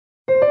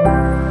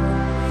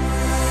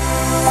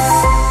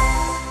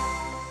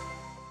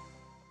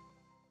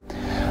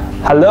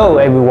Hello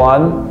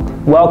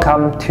everyone,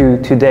 welcome to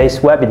today's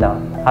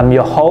webinar. I'm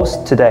your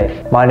host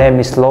today. My name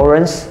is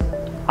Lawrence.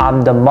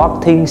 I'm the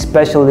marketing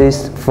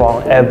specialist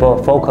from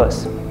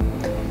EverFocus.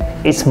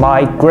 It's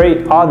my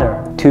great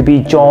honor to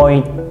be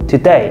joined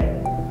today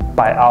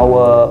by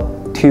our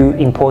two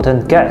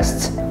important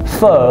guests.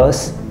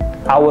 First,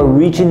 our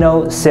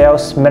regional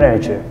sales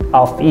manager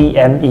of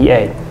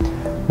EMEA,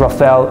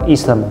 Rafael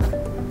Islamov.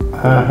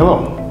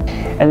 Hello.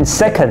 And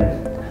second,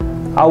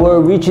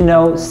 our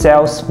regional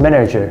sales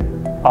manager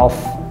of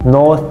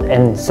North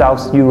and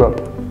South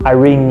Europe,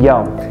 Irene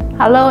Young.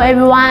 Hello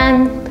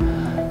everyone.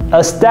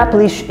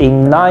 Established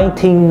in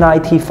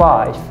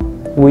 1995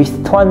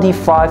 with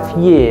 25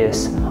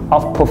 years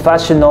of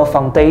professional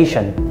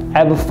foundation,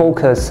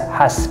 EverFocus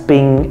has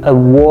been a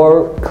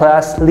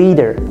world-class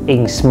leader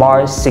in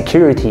smart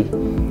security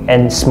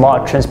and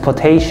smart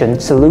transportation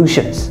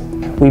solutions.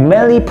 We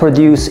mainly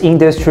produce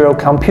industrial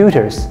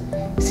computers,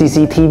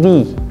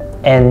 CCTV,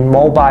 and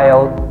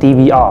mobile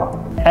DVR.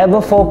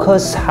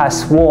 EverFocus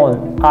has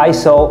won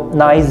ISO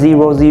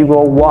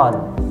 9001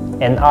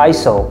 and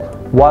ISO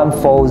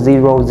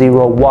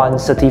 14001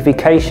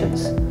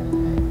 certifications.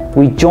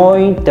 We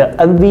joined the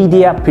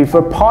NVIDIA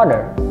Preferred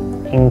Partner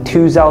in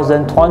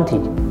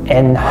 2020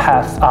 and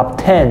have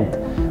obtained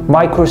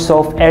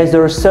Microsoft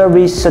Azure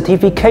Service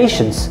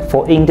certifications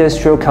for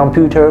industrial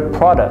computer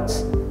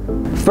products.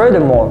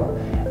 Furthermore,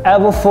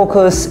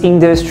 EverFocus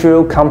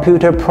industrial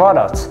computer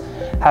products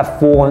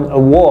have won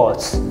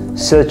awards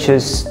such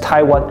as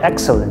Taiwan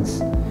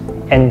Excellence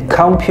and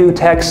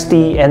Computex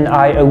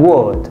D&I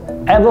Award.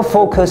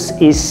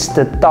 EverFocus is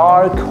the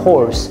dark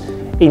horse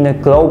in the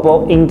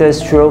global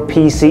industrial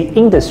PC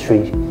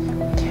industry.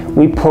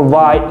 We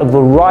provide a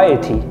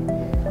variety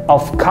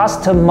of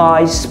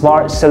customized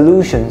smart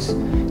solutions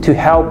to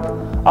help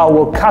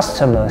our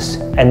customers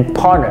and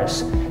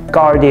partners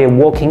guard their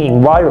working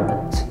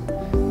environment,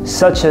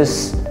 such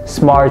as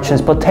smart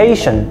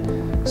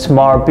transportation,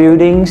 smart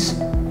buildings,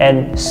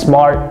 and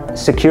smart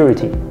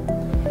security.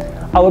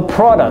 Our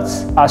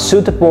products are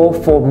suitable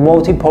for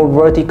multiple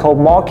vertical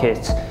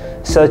markets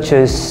such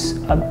as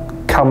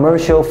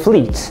commercial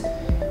fleets,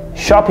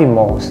 shopping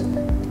malls,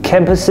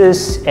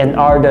 campuses, and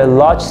other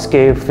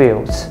large-scale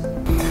fields.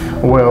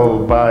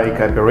 Well, by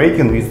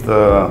cooperating with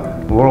the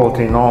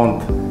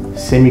world-renowned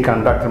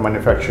semiconductor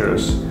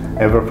manufacturers,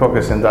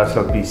 EverFocus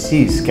Industrial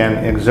PCs can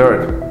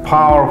exert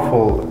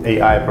powerful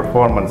AI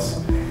performance.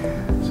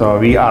 So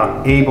we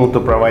are able to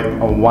provide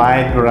a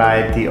wide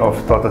variety of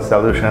total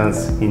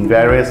solutions in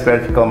various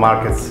vertical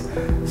markets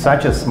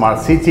such as smart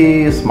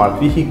city, smart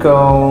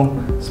vehicle,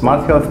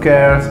 smart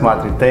healthcare,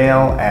 smart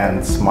retail,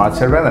 and smart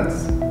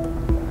surveillance.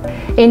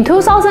 In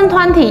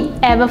 2020,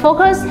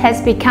 EverFocus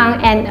has become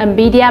an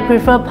NVIDIA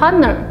Preferred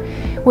Partner.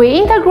 We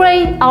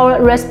integrate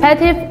our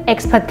respective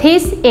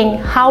expertise in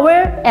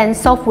hardware and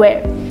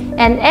software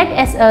and act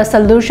as a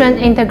solution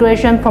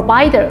integration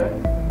provider.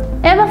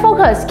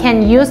 EverFocus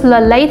can use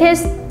the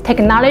latest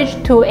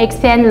technology to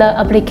extend the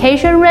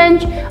application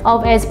range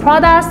of its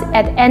products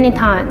at any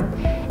time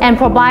and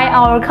provide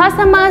our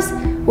customers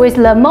with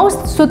the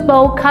most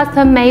suitable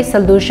custom-made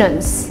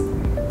solutions.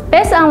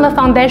 Based on the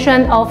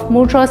foundation of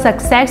mutual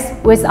success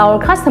with our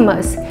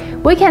customers,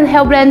 we can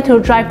help them to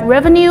drive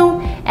revenue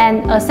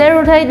and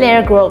accelerate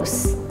their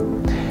growth.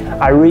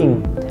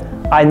 Irene,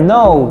 I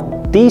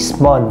know this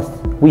month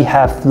we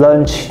have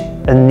launched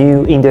a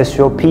new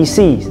industrial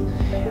PC,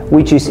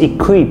 which is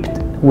equipped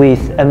with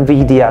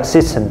NVIDIA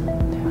system.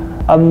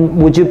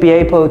 Would you be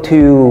able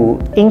to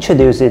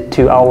introduce it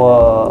to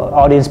our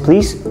audience,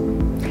 please?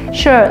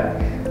 Sure.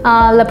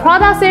 The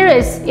product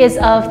series is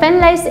a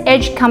fanless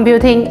edge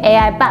computing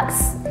AI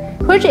box,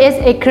 which is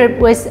equipped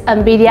with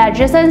NVIDIA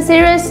Jetson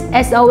Series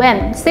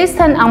SOM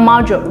system on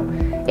module.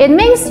 It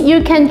means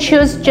you can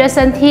choose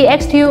Jetson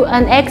TX2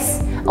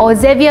 NX or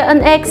Xavier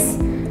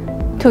NX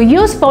to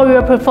use for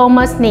your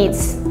performance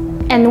needs.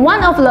 And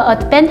one of the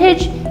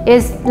advantages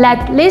is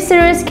that this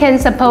series can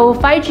support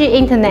 5G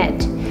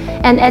internet.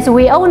 And as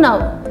we all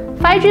know,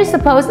 5G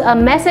supports a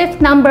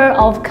massive number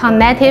of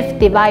connected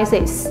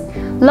devices,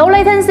 low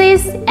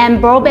latencies,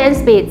 and broadband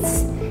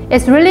speeds.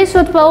 It's really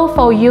suitable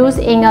for use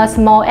in a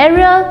small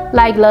area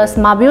like the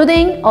smart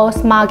building or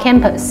smart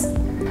campus.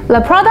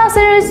 The product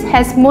series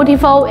has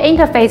multiple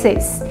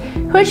interfaces,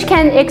 which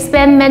can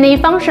expand many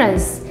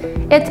functions.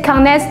 It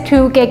connects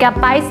to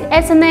GB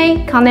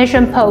Ethernet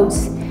connection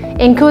ports,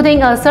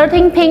 including a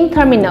 13-pin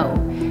terminal,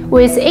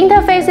 with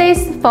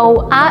interfaces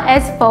for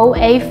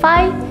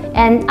RS485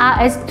 and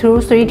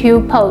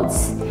RS232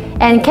 ports,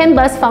 and CAN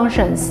bus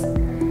functions.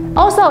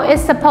 Also, it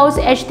supports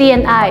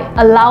HDMI,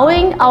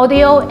 allowing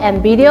audio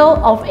and video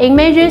of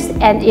images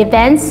and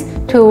events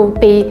to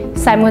be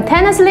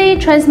simultaneously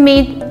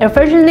transmitted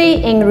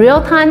efficiently in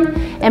real time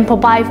and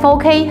provide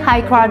 4K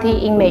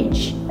high-quality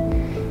image.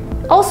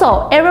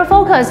 Also,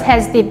 EverFocus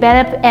has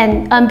developed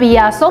an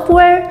NVIDIA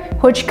software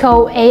which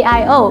called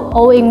AIO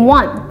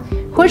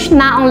All-in-One, which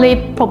not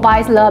only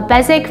provides the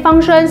basic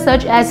functions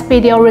such as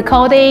video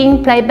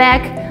recording,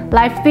 playback,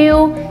 live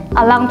view,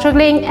 alarm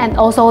triggering, and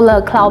also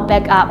the cloud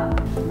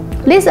backup.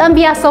 This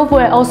NVIDIA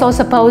software also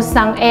supports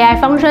some AI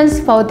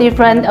functions for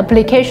different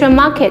application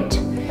market.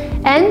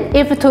 And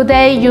if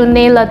today you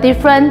need the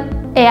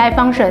different AI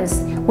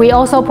functions, we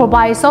also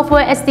provide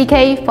software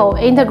SDK for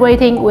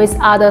integrating with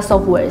other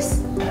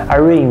softwares.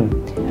 Irene,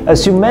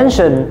 as you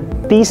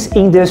mentioned, this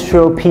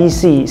industrial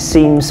PC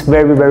seems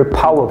very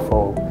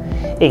powerful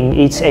in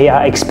its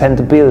AI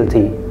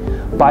expandability.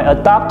 By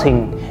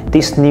adapting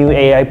this new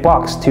AI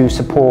box to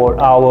support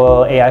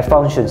our AI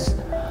functions,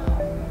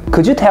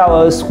 could you tell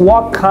us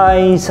what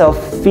kinds of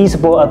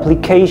feasible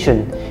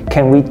application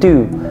can we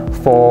do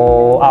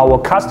for our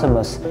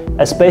customers,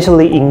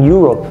 especially in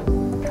Europe?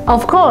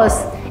 Of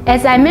course,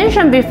 as I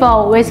mentioned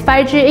before, with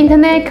 5G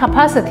internet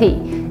capacity,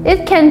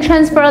 it can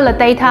transfer the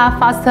data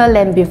faster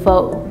than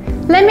before.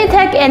 Let me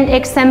take an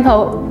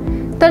example.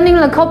 During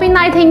the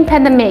COVID-19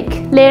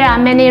 pandemic, there are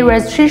many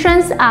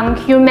restrictions on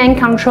human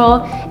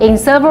control in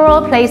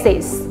several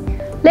places.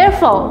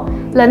 Therefore,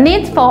 the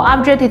need for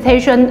object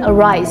detection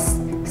arises,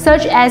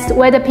 such as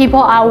whether people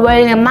are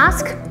wearing a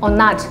mask or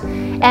not,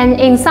 and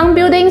in some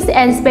buildings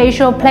and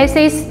special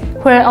places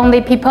where only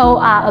people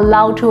are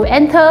allowed to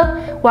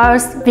enter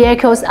whilst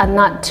vehicles are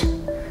not.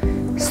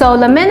 So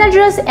the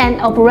managers and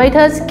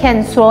operators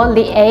can solve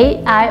the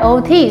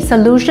AIoT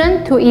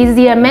solution to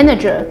easier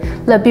manage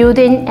the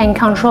building and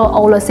control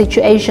all the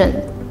situation.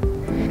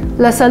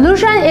 The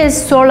solution is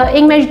store the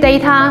image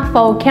data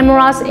for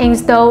cameras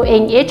installed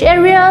in each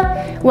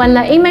area. When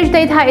the image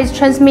data is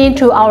transmitted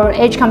to our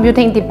edge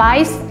computing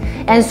device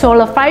and store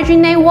the 5G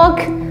network,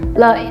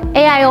 the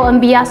AIO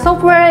NVIDIA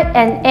software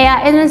and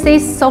AI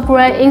analysis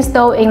software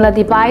installed in the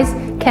device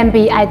can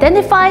be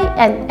identified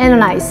and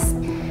analyzed.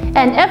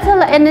 And after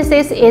the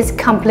analysis is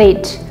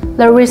complete,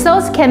 the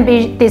results can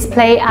be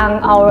displayed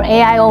on our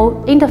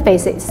AIO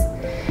interfaces,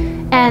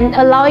 and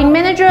allowing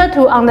manager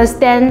to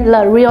understand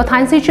the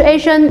real-time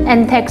situation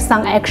and take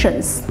some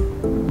actions.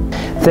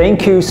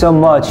 Thank you so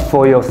much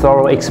for your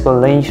thorough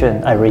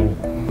explanation, Irene.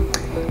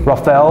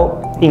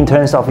 Rafael, in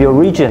terms of your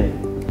region,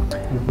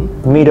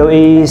 Middle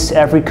East,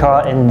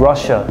 Africa, and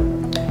Russia,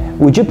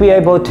 would you be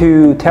able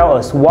to tell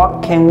us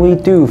what can we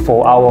do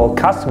for our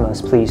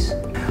customers, please?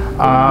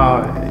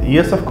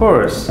 Yes, of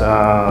course.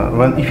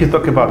 If you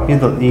talk about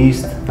Middle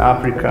East,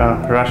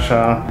 Africa,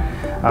 Russia,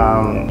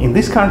 in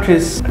these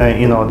countries,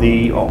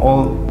 they are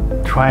all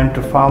trying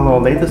to follow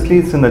latest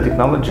leads in the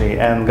technology,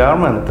 and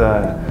government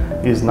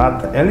is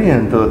not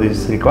alien to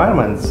these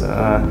requirements.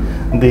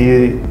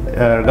 The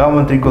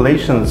government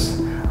regulations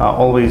are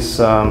always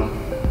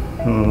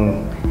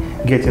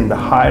getting the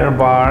higher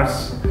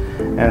bars,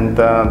 and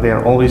there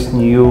are always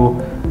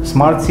new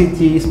smart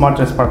city, smart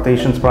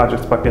transportation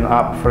projects popping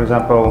up. For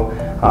example,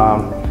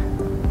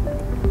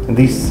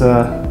 this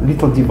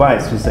little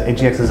device with the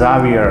AGX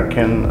Xavier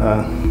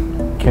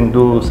can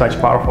do such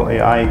powerful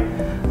AI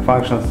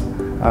functions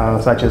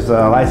such as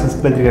license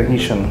plate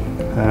recognition,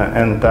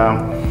 and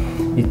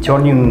it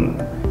turning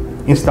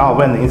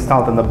when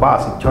installed in the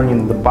bus, it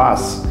turning the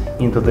bus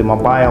into the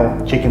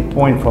mobile checking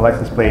point for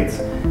license plates,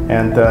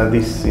 and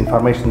this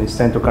information is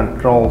sent to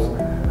control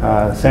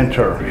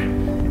center,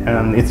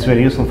 and it's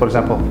very useful, for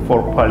example,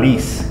 for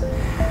police.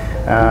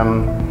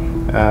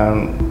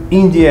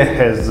 India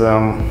has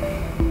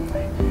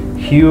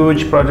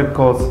huge project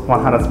called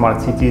 100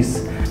 Smart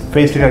Cities.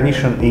 Face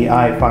recognition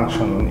AI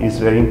function is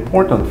very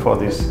important for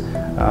this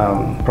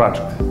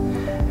project,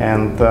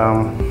 and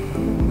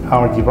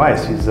our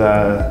device is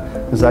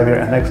Xavier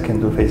NX can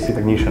do face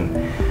recognition.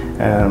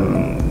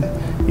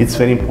 It's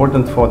very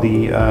important for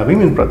the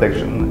women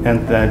protection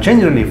and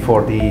generally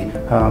for the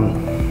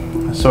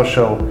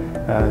social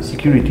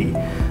security.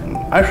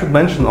 I should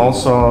mention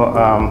also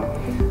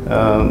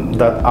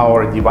that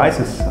our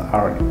devices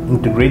are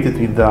integrated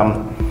with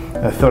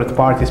a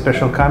third-party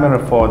special camera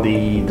for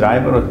the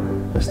driver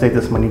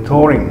status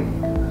monitoring.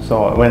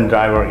 So when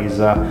driver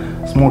is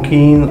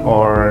smoking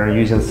or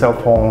using cell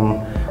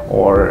phone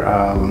or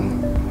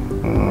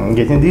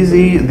getting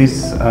dizzy,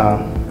 this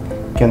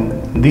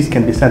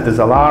can be sent as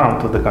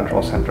alarm to the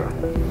control center.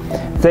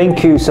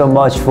 Thank you so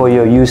much for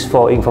your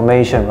useful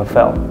information,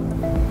 Rafael.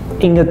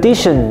 In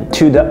addition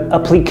to the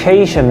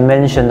application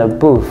mentioned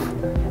above,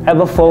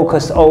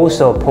 EverFocus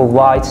also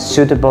provides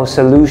suitable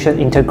solution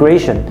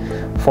integration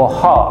for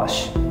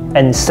harsh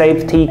and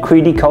safety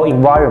critical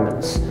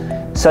environments,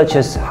 such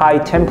as high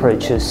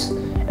temperatures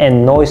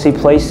and noisy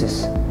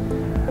places.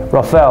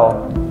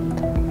 Rafael,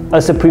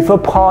 as a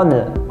preferred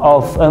partner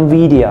of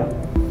NVIDIA,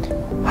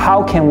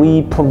 how can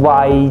we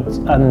provide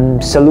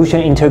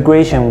solution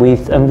integration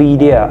with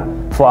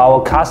NVIDIA for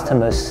our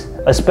customers,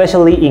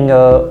 especially in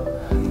a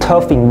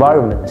tough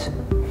environment?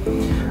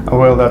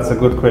 Well, that's a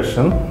good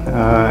question.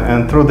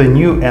 And through the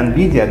new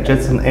NVIDIA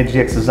Jetson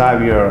HGX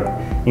Xavier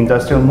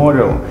industrial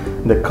module,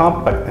 the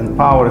compact and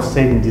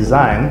power-saving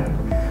design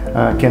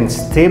can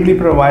stably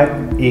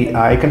provide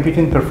AI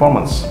computing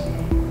performance.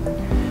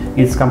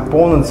 Its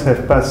components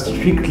have passed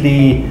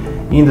strictly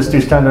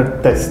industry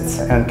standard tests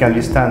and can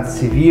withstand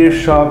severe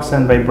shocks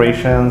and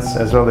vibrations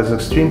as well as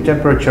extreme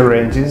temperature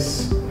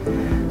ranges.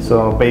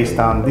 So based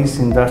on this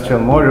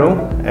industrial model,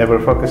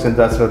 EverFocus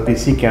Industrial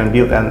PC can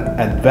build an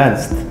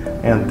advanced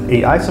and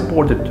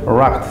AI-supported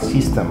racked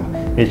system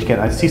which can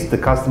assist the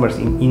customers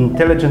in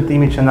intelligent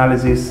image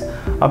analysis,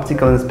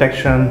 optical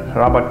inspection,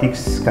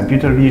 robotics,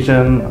 computer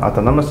vision,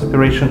 autonomous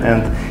operation,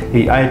 and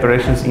AI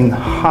operations in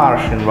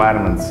harsh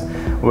environments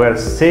where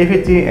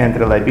safety and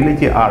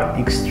reliability are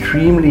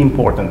extremely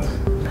important.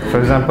 For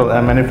example,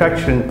 a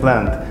manufacturing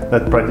plant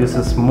that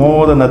produces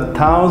more than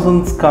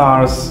 1,000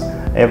 cars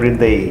every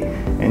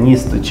day and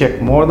needs to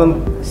check more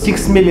than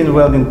 6 million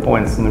welding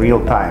points in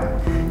real time.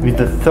 With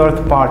the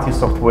third-party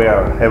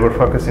software,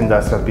 EverFocus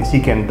Industrial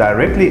PC can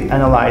directly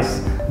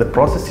analyze the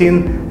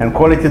processing and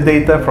quality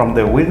data from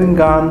the welding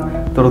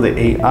gun through the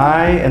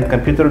AI and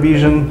computer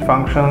vision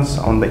functions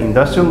on the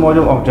industrial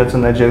module of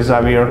Jetson Edge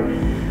Xavier,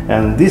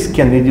 and this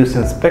can reduce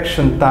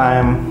inspection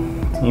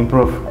time,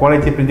 improve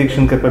quality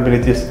prediction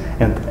capabilities,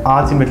 and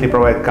ultimately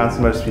provide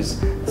consumers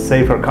with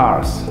safer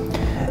cars.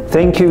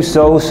 Thank you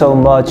so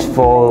much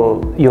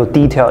for your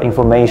detailed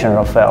information,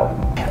 Rafael.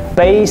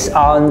 Based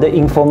on the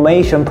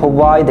information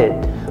provided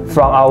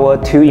from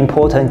our two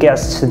important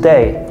guests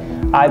today,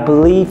 I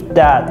believe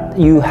that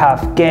you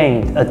have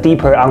gained a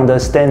deeper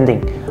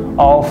understanding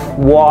of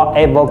what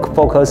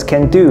EverFocus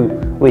can do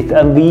with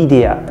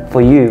NVIDIA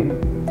for you.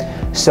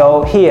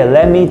 So here,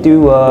 let me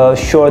do a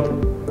short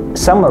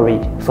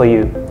summary for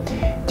you.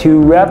 To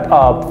wrap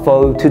up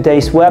for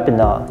today's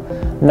webinar,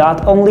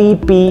 not only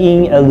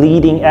being a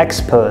leading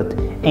expert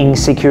in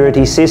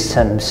security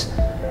systems,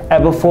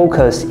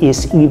 EverFocus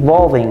is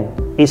evolving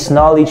its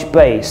knowledge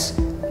base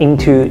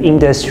into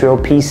Industrial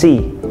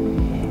PC.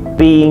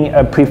 Being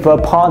a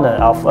preferred partner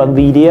of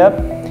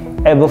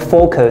NVIDIA,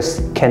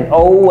 EverFocus can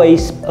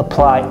always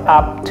apply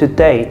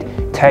up-to-date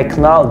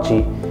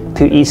technology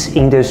to its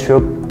Industrial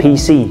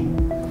PC.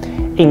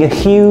 In a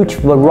huge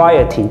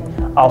variety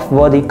of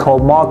vertical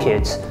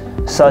markets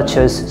such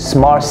as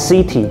smart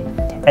city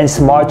and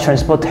smart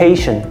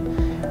transportation,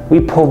 we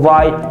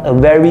provide a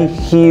very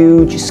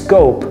huge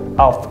scope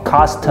of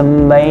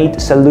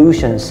custom-made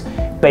solutions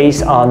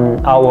based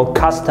on our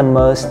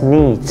customers'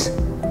 needs.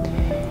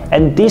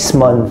 And this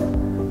month,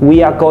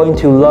 we are going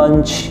to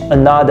launch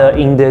another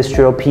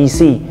Industrial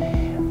PC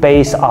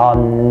based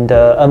on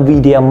the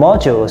NVIDIA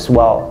module as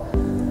well.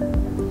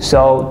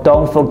 So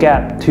don't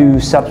forget to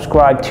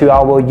subscribe to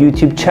our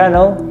YouTube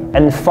channel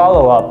and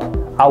follow up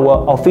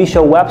our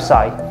official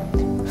website,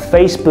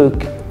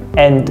 Facebook,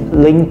 and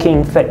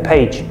LinkedIn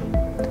page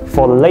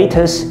for the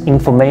latest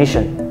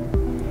information.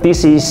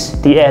 This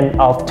is the end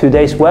of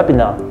today's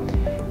webinar.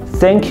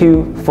 Thank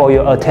you for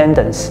your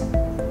attendance.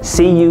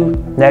 See you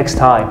next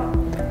time.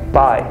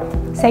 Bye.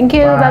 Thank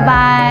you.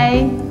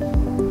 Bye-bye.